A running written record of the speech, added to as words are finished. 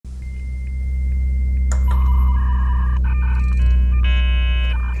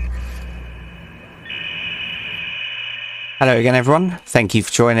Hello again, everyone. Thank you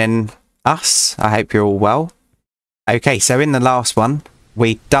for joining us. I hope you're all well. Okay, so in the last one,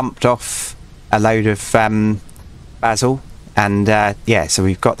 we dumped off a load of basil, and yeah, so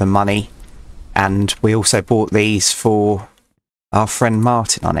we've got the money, and we also bought these for our friend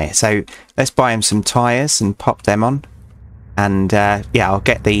Martin on it. So let's buy him some tyres and pop them on, and yeah, I'll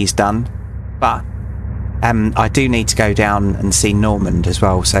get these done. But I do need to go down and see Normand as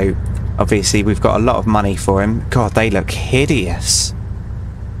well. So obviously we've got a lot of money for him. God, they look hideous.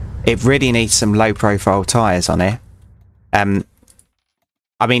 It really needs some low profile tyres on here.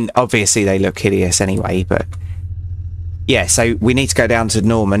 I mean, obviously they look hideous anyway, but yeah, so we need to go down to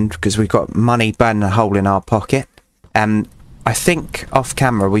Normand because we've got money burning a hole in our pocket. I think off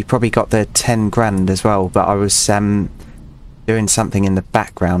camera we probably got the 10 grand as well, but I was doing something in the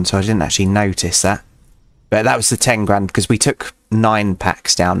background, so I didn't actually notice that. But that was the 10 grand because we took 9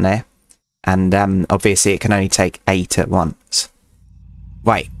 packs down there, and obviously it can only take 8 at once.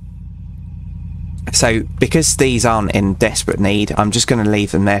 Right. So because these aren't in desperate need, I'm just going to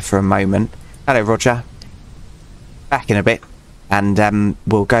leave them there for a moment. Hello, Roger. Back in a bit, and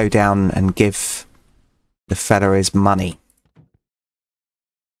we'll go down and give the fella his money.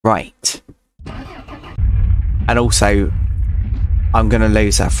 Right. And also, I'm going to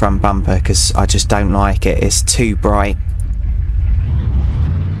lose that front bumper because I just don't like it. It's too bright.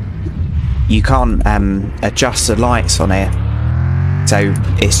 You can't adjust the lights on here, so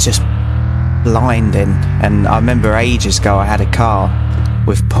it's just blinding. And I remember ages ago I had a car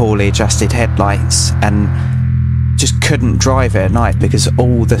with poorly adjusted headlights and just couldn't drive it at night because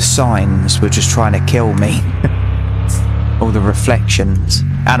all the signs were just trying to kill me. All the reflections,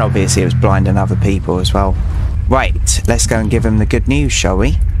 and obviously it was blinding other people as well. Right, let's go and give him the good news, shall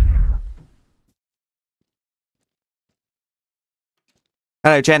we?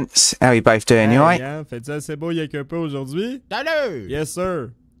 Hello, gents. How are you both doing? You alright? Yeah, faites-tu assez beau il y a un peu aujourd'hui? Salut! Yes,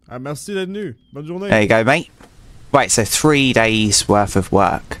 sir. Ah, merci d'être venu. Bonne journée. There you go, mate. Right, so 3 days worth of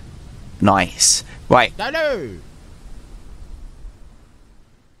work. Nice. Right. Salut!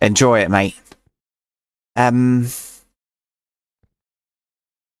 Enjoy it, mate.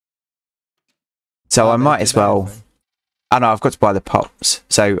 So I might as well... Oh no, I've got to buy the pops,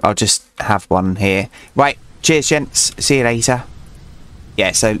 so I'll just have one here. Right, cheers, gents. See you later.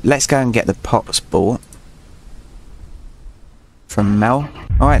 Yeah, so let's go and get the pops bought from Mel.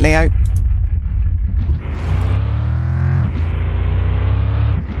 Alright, Leo.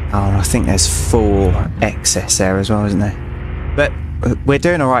 Oh, I think there's 4 excess there as well, isn't there? But we're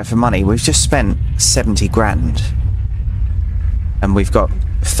doing alright for money. We've just spent 70 grand. And we've got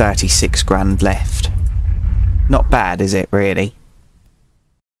 36 grand left. Not bad, is it, really?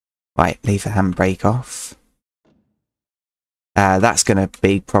 Right, leave the handbrake off. That's going to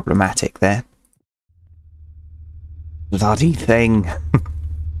be problematic there. Bloody thing.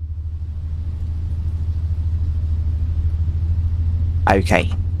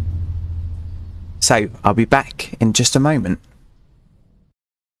 Okay. So, I'll be back in just a moment.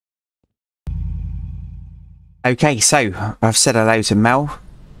 Okay, so I've said hello to Mel.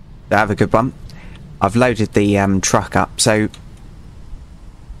 Have a good one. I've loaded the truck up, so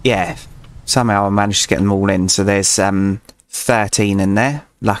yeah, somehow I managed to get them all in. So there's 13 in there,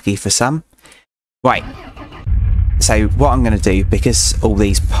 lucky for some. Right, so what I'm going to do, because all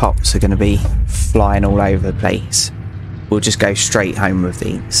these pops are going to be flying all over the place, we'll just go straight home with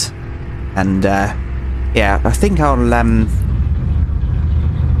these. And yeah, I think I'll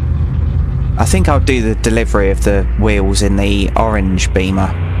do the delivery of the wheels in the orange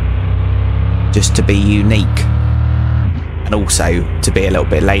Beamer, just to be unique, and also to be a little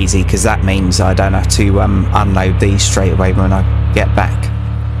bit lazy, because that means I don't have to unload these straight away when I get back.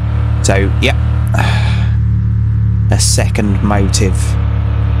 So yeah, a second motive.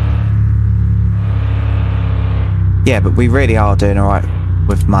 Yeah, but we really are doing alright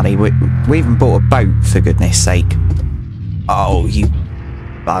with money. We even bought a boat, for goodness sake. Oh, you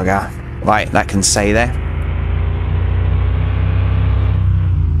bugger. Right, that can stay there.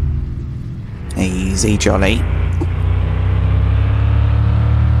 Easy, jolly.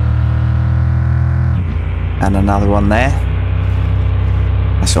 And another one there.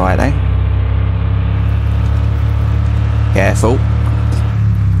 That's alright, though. Careful.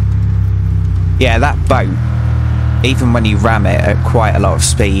 Yeah, that boat, even when you ram it at quite a lot of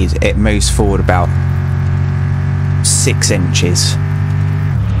speed, it moves forward about 6 inches.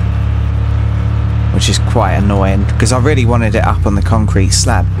 Which is quite annoying, because I really wanted it up on the concrete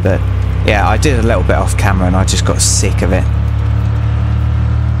slab, but yeah, I did a little bit off camera and I just got sick of it.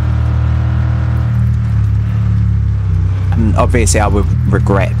 And obviously I would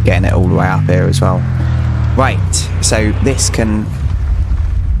regret getting it all the way up here as well. Right, so this can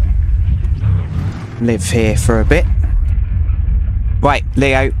live here for a bit. Right,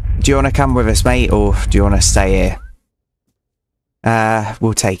 Leo, do you want to come with us, mate, or do you want to stay here?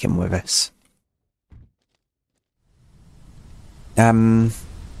 We'll take him with us.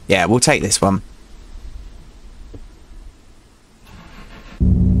 Yeah, we'll take this one.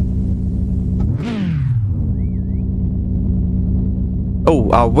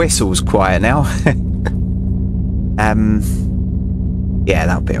 Oh, our whistle's quiet now. Yeah,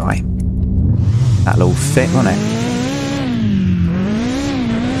 that'll be alright. That'll all fit, won't it?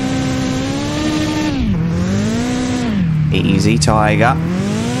 Easy, Tiger.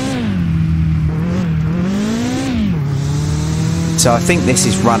 So I think this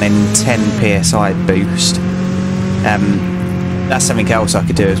is running 10 PSI boost. That's something else I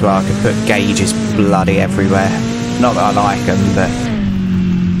could do as well. I could put gauges bloody everywhere. Not that I like them, but...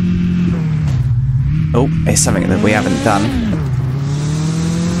 Oh, it's something that we haven't done.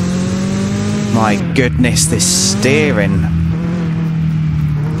 My goodness, this steering.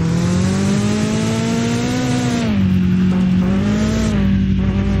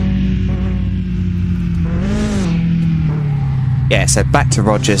 Yeah, so back to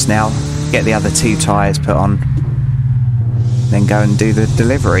Rogers now. Get the other 2 tyres put on. Then go and do the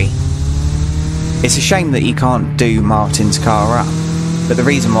delivery. It's a shame that you can't do Martin's car up. But the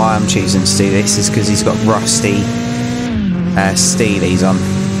reason why I'm choosing to do this is because he's got rusty steelies on.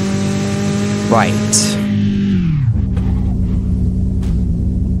 Right.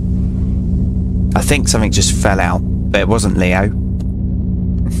 I think something just fell out, but it wasn't Leo.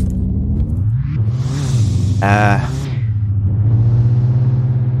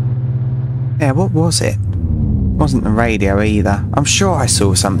 Yeah, what was it? Wasn't the radio either. I'm sure I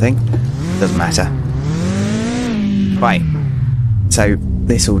saw something. Doesn't matter. Right. So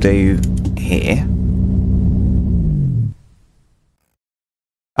this will do here.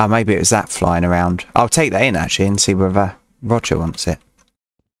 Oh, maybe it was that flying around. I'll take that in actually and see whether Roger wants it.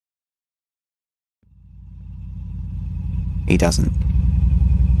 He doesn't.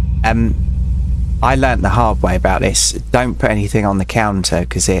 I learnt the hard way about this. Don't put anything on the counter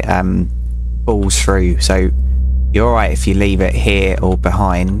because it falls through. So you're alright if you leave it here or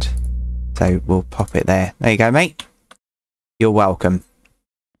behind. So we'll pop it there. There you go, mate. You're welcome.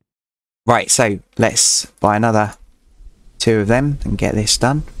 Right, so let's buy another 2 of them and get this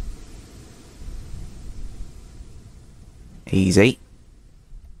done. Easy.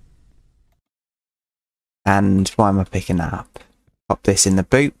 And why am I picking that up? Pop this in the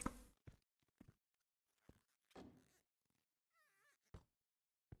boot.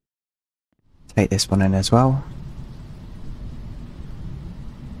 Take this one in as well.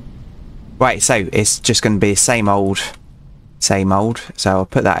 Right, so it's just going to be the same old. So I'll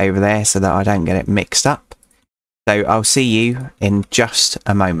put that over there so that I don't get it mixed up. So I'll see you in just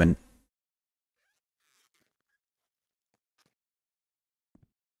a moment.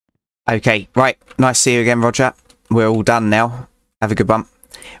 Okay, right, nice to see you again, Roger. We're all done now. Have a good one.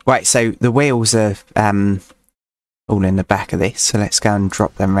 Right, so the wheels are all in the back of this, so let's go and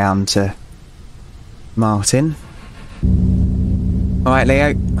drop them round to Martin. Alright,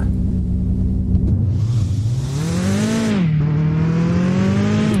 Leo.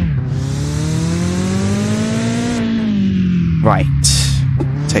 Right,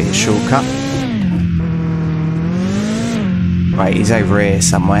 take the shortcut. Right, he's over here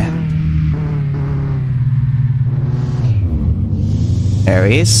somewhere. There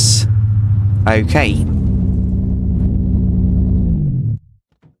he is. Okay.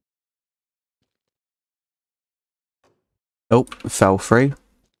 Oh, fell through.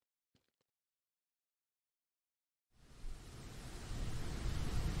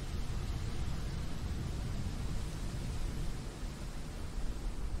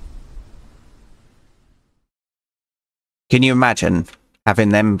 Can you imagine having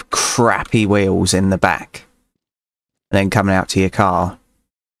them crappy wheels in the back and then coming out to your car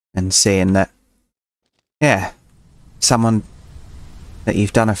and seeing that, yeah, someone that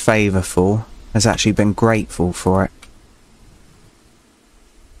you've done a favour for has actually been grateful for it.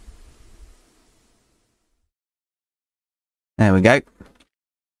 There we go.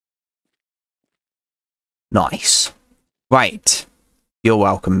 Nice. Right. You're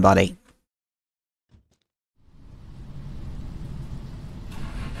welcome, buddy.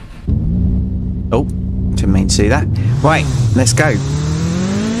 Oh, didn't mean to do that. Right, let's go.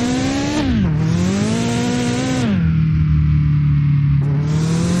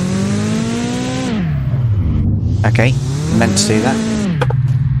 Okay, meant to do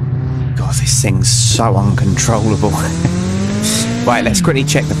that. God, this thing's so uncontrollable. Right, let's quickly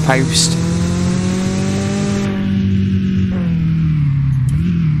check the post.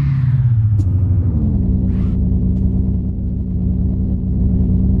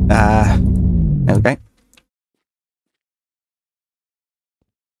 Okay.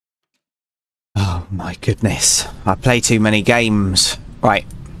 Oh my goodness. I play too many games. Right.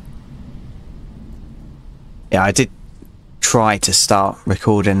 Yeah, I did try to start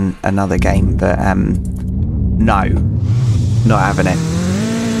recording another game, but no. Not having it.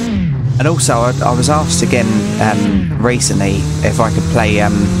 And also, I was asked again recently if I could play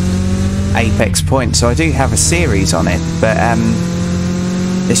Apex Point, so I do have a series on it, but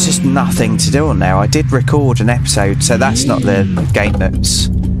there's just nothing to do on there. I did record an episode, so that's not the game that's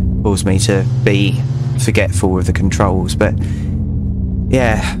caused me to be forgetful with the controls, but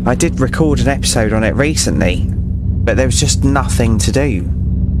yeah, I did record an episode on it recently, but there was just nothing to do.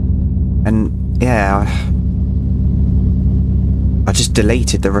 And yeah, I just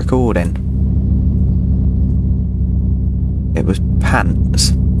deleted the recording. It was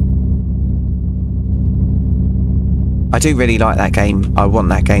pants. I do really like that game. I want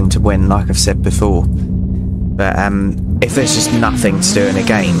that game to win, like I've said before. But if there's just nothing to do in a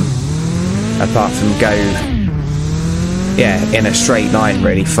game, apart from go, yeah, in a straight line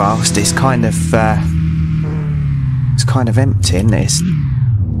really fast, it's kind of empty, isn't it?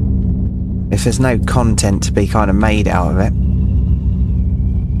 If there's no content to be kind of made out of it.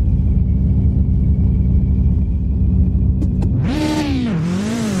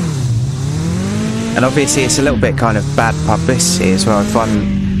 And obviously it's a little bit kind of bad publicity as well if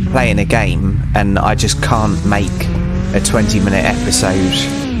I'm playing a game and I just can't make a 20-minute episode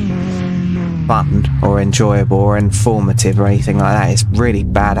fun or enjoyable or informative or anything like that. It's really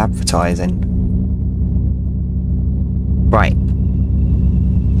bad advertising. Right.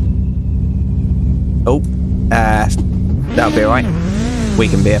 Oh, that'll be alright. We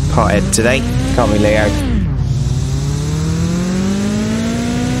can be a pothead today, can't we, Leo?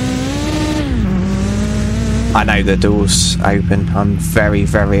 I know the door's open. I'm very,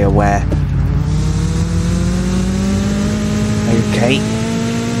 very aware. Okay.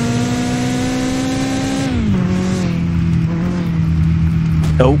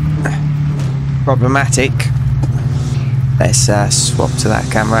 Oh. Problematic. Let's swap to that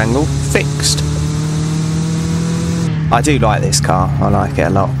camera angle. Fixed. I do like this car. I like it a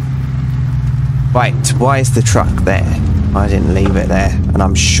lot. Right, why is the truck there? I didn't leave it there. And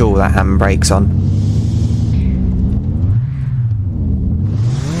I'm sure that handbrake's on.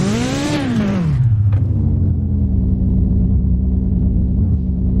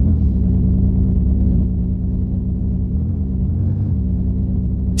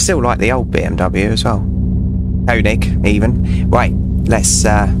 Still like the old BMW as well. Koenig, even. Right, let's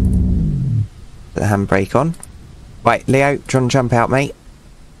put the handbrake on. Right, Leo, do you want to jump out, mate?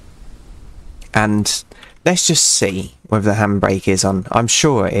 And let's just see whether the handbrake is on. I'm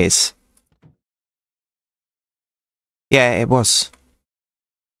sure it is. Yeah, it was.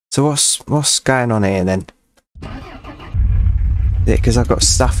 So what's going on here then? Is it because I've got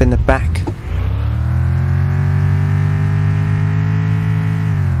stuff in the back?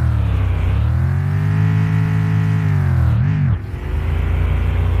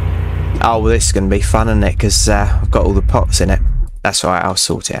 Oh, well, this is going to be fun, isn't it? Because I've got all the pots in it. That's all right, I'll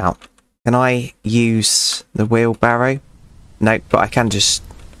sort it out. Can I use the wheelbarrow? Nope, but I can just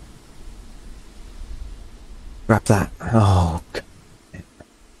grab that. Oh, God.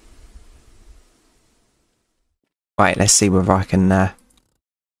 Right, let's see whether I can...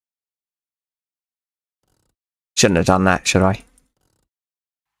 Shouldn't have done that, should I?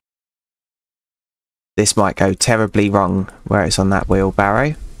 This might go terribly wrong where it's on that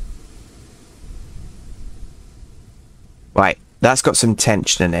wheelbarrow. Right, that's got some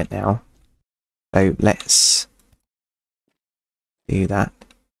tension in it now. So let's do that.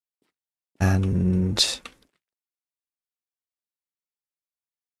 And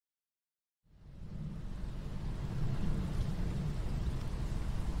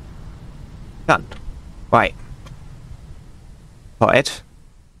done. Right. Potted.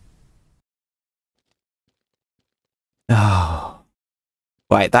 Oh.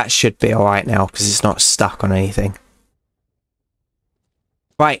 Right, that should be alright now because it's not stuck on anything.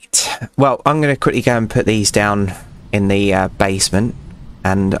 Right, well, I'm going to quickly go and put these down in the basement,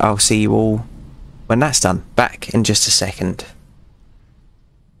 and I'll see you all when that's done. Back in just a second.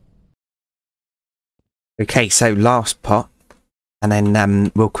 Okay, so last pot, and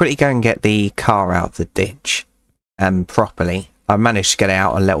then we'll quickly go and get the car out of the ditch properly. I managed to get it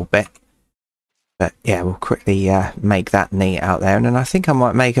out a little bit, but yeah, we'll quickly make that neat out there, and then I think I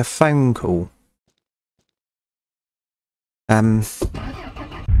might make a phone call.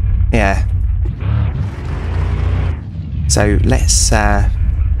 Yeah. So let's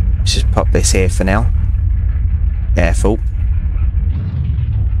just pop this here for now. Careful.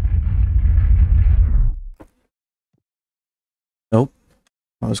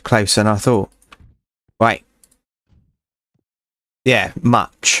 I was closer than I thought. Right. Yeah,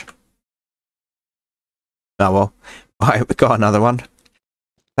 much. Oh well. Right, we got another one.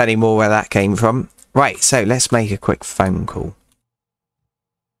 Plenty more where that came from. Right, so let's make a quick phone call.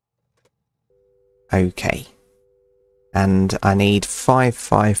 Okay. And I need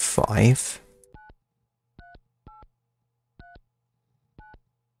 555.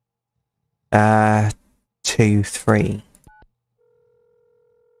 23.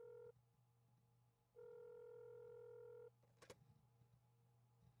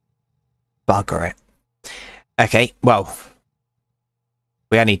 Bugger it. Okay, well,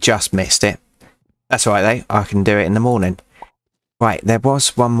 we only just missed it. That's all right though, I can do it in the morning. Right, there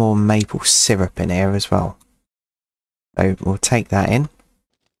was one more maple syrup in here as well. So we'll take that in.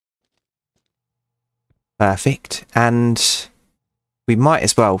 Perfect. And we might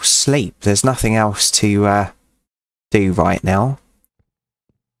as well sleep. There's nothing else to do right now.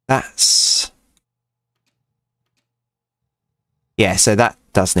 That's... yeah, so that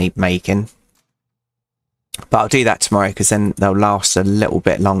does need making. But I'll do that tomorrow because then they'll last a little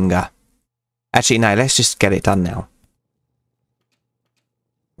bit longer. Actually, no, let's just get it done now.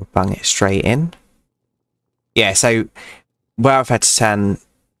 We'll bung it straight in. Yeah, so where I've had to turn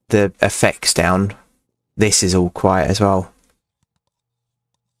the effects down, this is all quiet as well.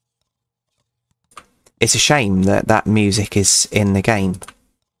 It's a shame that that music is in the game.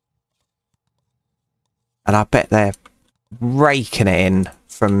 And I bet they're raking it in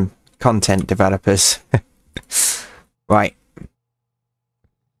from content developers. Right.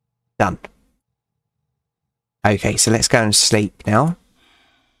 Done. Okay, so let's go and sleep now.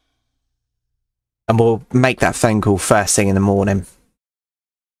 And we'll make that phone call first thing in the morning.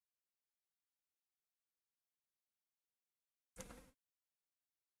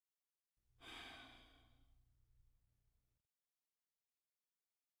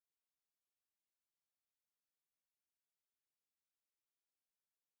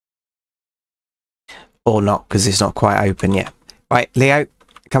 Or not, because it's not quite open yet. Right, Leo,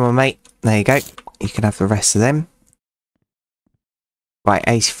 come on, mate. There you go. You can have the rest of them. Right,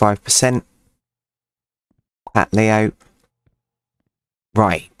 85%. At Leo.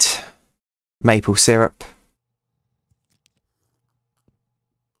 Right. Maple syrup.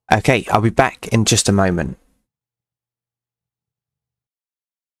 Okay, I'll be back in just a moment.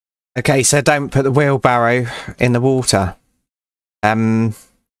 Okay, so don't put the wheelbarrow in the water. Yeah,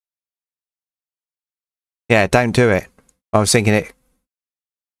 don't do it. I was thinking it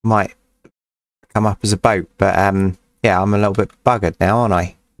might come up as a boat, but yeah, I'm a little bit buggered now,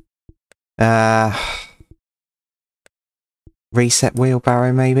 aren't I? Reset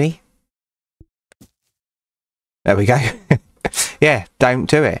wheelbarrow, maybe? There we go. Yeah, don't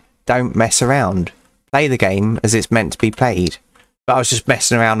do it. Don't mess around. Play the game as it's meant to be played. But I was just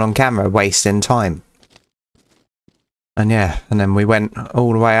messing around on camera, wasting time. And yeah, and then we went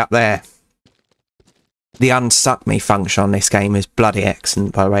all the way up there. The unstuck me function on this game is bloody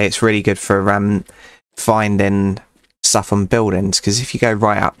excellent, by the way. It's really good for finding stuff on buildings, because if you go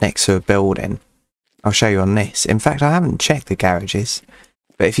right up next to a building, I'll show you on this. In fact, I haven't checked the garages,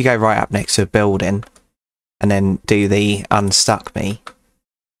 but if you go right up next to a building and then do the unstuck me,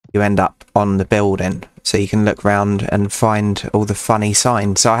 you end up on the building, so you can look around and find all the funny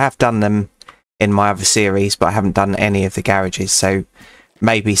signs. So I have done them in my other series, but I haven't done any of the garages, so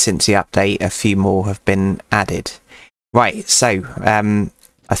maybe since the update a few more have been added. Right, so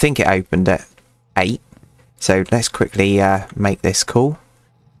I think it opened at 8, so let's quickly make this call.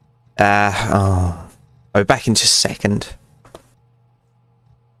 I'll be back in just a second.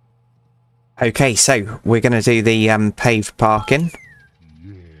 Okay, so we're going to do the paved parking.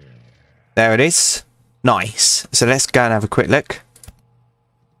 There it is. Nice. So let's go and have a quick look.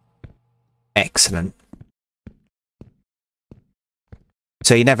 Excellent.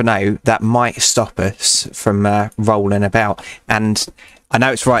 So you never know, that might stop us from rolling about. And I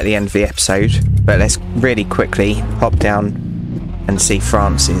know it's right at the end of the episode, but let's really quickly hop down and see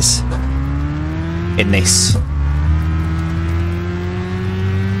Francis in this.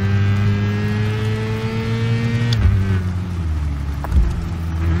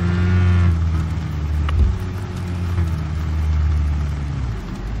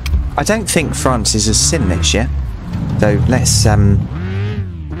 I don't think Francis has seen this yet, so let's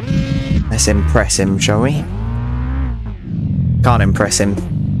impress him, shall we? Can't impress him.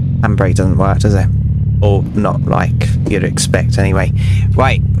 Handbrake doesn't work, does it? Or not like you'd expect anyway.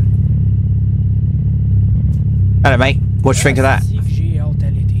 Right. Hello, mate. What do you think of that?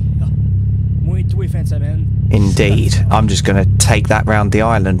 Indeed. I'm just going to take that round the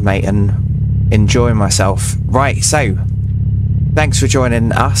island, mate, and enjoy myself. Right, so Thanks for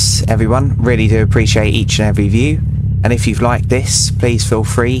joining us, everyone. Really do appreciate each and every view. And if you've liked this, please feel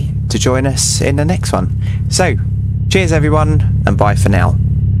free to join us in the next one. So, cheers everyone, and bye for now.